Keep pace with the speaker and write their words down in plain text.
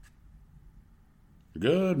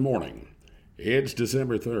Good morning. It's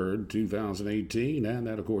December 3rd, 2018, and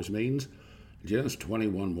that, of course, means just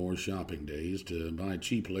 21 more shopping days to buy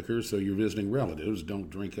cheap liquor so your visiting relatives don't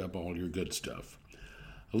drink up all your good stuff.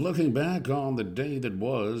 Looking back on the day that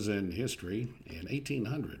was in history, in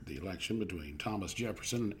 1800, the election between Thomas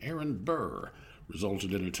Jefferson and Aaron Burr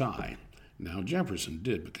resulted in a tie. Now, Jefferson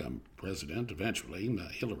did become president eventually.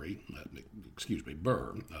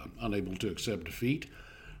 Burr, unable to accept defeat,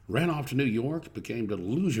 ran off to New York, became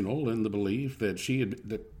delusional in the belief that he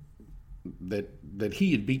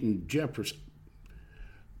had beaten Jefferson.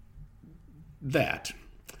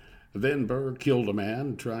 Then Burr killed a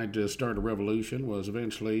man, tried to start a revolution, was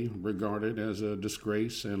eventually regarded as a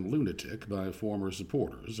disgrace and lunatic by former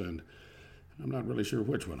supporters, and I'm not really sure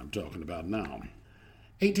which one I'm talking about now.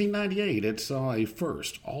 1898, it saw a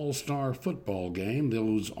first all-star football game.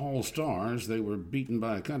 Those all-stars, they were beaten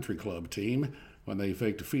by a country club team when they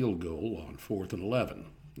faked a field goal on 4th and 11.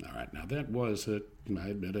 All right, now that was, I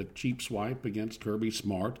admit, a cheap swipe against Kirby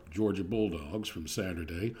Smart, Georgia Bulldogs from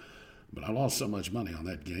Saturday, but I lost so much money on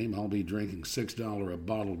that game, I'll be drinking $6 a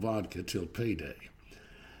bottle vodka till payday.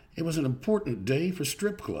 It was an important day for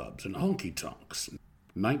strip clubs and honky-tonks.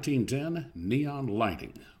 1910, neon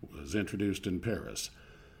lighting was introduced in Paris.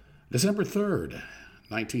 December 3rd,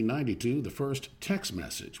 1992, the first text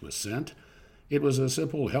message was sent. It was a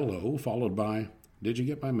simple hello followed by, "Did you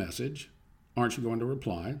get my message? Aren't you going to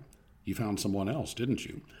reply? You found someone else, didn't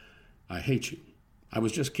you? I hate you. I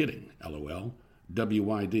was just kidding, LOL.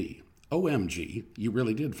 WYD. OMG, you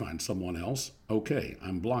really did find someone else. Okay,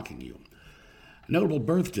 I'm blocking you." Notable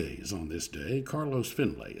birthdays on this day: Carlos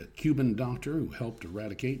Finlay, a Cuban doctor who helped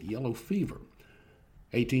eradicate yellow fever.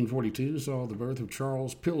 1842 saw the birth of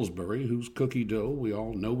Charles Pillsbury, whose cookie dough we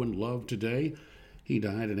all know and love today. He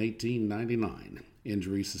died in 1899,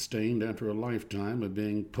 injury sustained after a lifetime of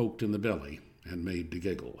being poked in the belly and made to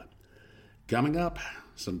giggle. Coming up,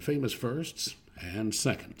 some famous firsts and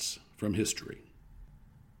seconds from history.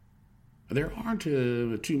 There aren't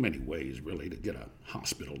too many ways, really, to get a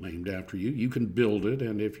hospital named after you. You can build it,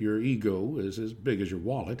 and if your ego is as big as your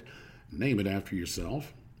wallet, name it after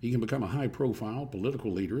yourself. You can become a high-profile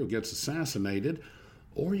political leader who gets assassinated,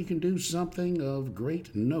 or you can do something of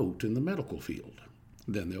great note in the medical field.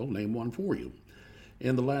 Then they'll name one for you.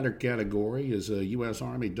 In the latter category is a U.S.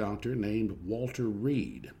 Army doctor named Walter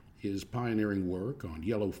Reed. His pioneering work on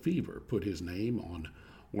yellow fever put his name on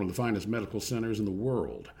one of the finest medical centers in the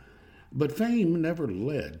world. But fame never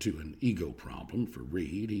led to an ego problem for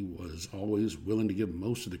Reed. He was always willing to give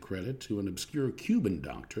most of the credit to an obscure Cuban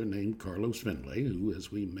doctor named Carlos Finlay, who,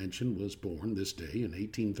 as we mentioned, was born this day in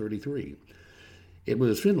 1833. It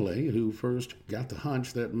was Finlay who first got the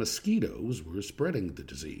hunch that mosquitoes were spreading the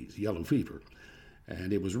disease, yellow fever,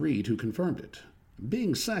 and it was Reed who confirmed it.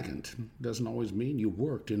 Being second doesn't always mean you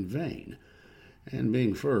worked in vain. And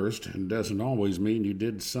being first doesn't always mean you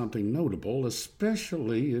did something notable,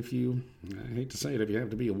 especially if you, I hate to say it, if you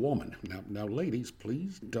have to be a woman. Now, ladies,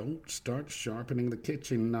 please don't start sharpening the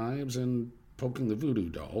kitchen knives and poking the voodoo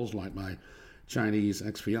dolls like my Chinese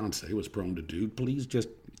ex-fiancé was prone to do. Please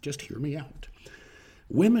just hear me out.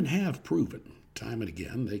 Women have proven time and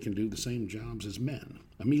again they can do the same jobs as men.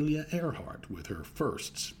 Amelia Earhart with her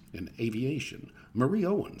firsts in aviation. Marie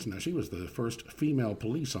Owens, now she was the first female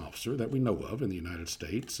police officer that we know of in the United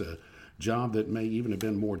States, a job that may even have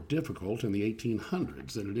been more difficult in the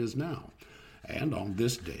 1800s than it is now. And on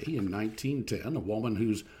this day in 1910, a woman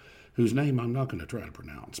whose name I'm not going to try to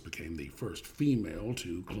pronounce became the first female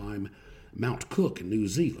to climb Mount Cook in New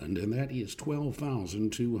Zealand, and that is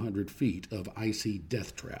 12,200 feet of icy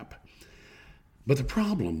death trap. But the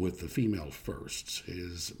problem with the female firsts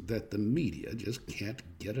is that the media just can't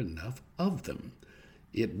get enough of them.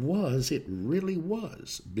 It really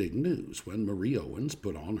was big news when Marie Owens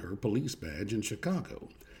put on her police badge in Chicago.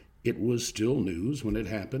 It was still news when it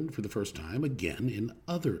happened for the first time again in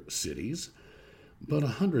other cities. But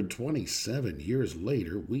 127 years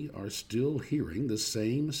later, we are still hearing the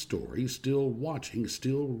same story, still watching,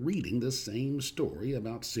 still reading the same story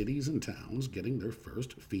about cities and towns getting their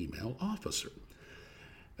first female officer.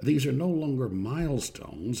 These are no longer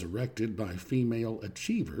milestones erected by female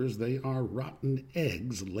achievers. They are rotten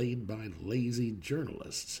eggs laid by lazy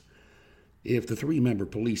journalists. If the 3-member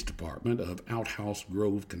police department of Outhouse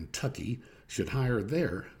Grove, Kentucky, should hire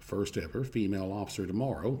their first ever female officer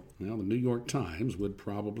tomorrow, well, the New York Times would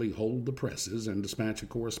probably hold the presses and dispatch a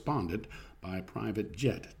correspondent by private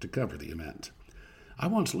jet to cover the event. I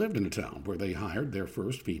once lived in a town where they hired their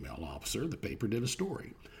first female officer. The paper did a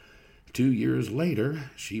story. 2 years later,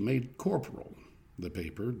 she made corporal. The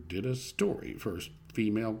paper did a story, first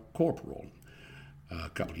female corporal. A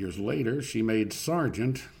couple of years later, she made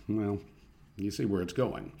sergeant. Well, you see where it's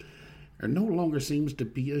going. There no longer seems to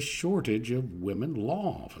be a shortage of women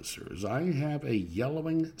law officers. I have a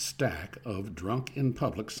yellowing stack of drunk in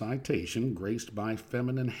public citation graced by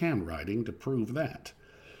feminine handwriting to prove that.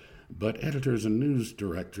 But editors and news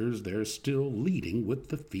directors, they're still leading with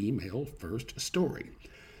the female first story.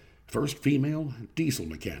 First female diesel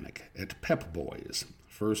mechanic at Pep Boys.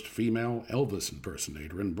 First female Elvis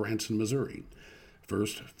impersonator in Branson, Missouri.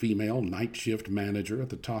 First female night shift manager at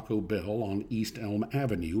the Taco Bell on East Elm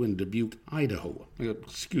Avenue in Dubuque, Idaho.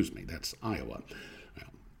 That's Iowa.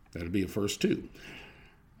 Well, that'd be a first too.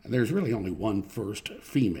 There's really only one first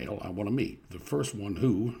female I want to meet. The first one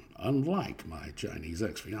who, unlike my Chinese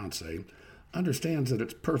ex-fiancée, understands that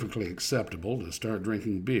it's perfectly acceptable to start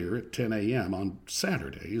drinking beer at 10 a.m. on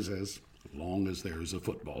Saturdays as long as there's a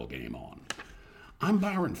football game on. I'm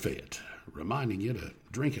Byron Fayette, reminding you to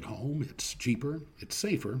drink at home. It's cheaper, it's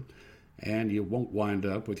safer, and you won't wind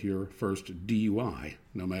up with your first DUI,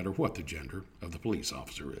 no matter what the gender of the police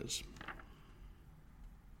officer is.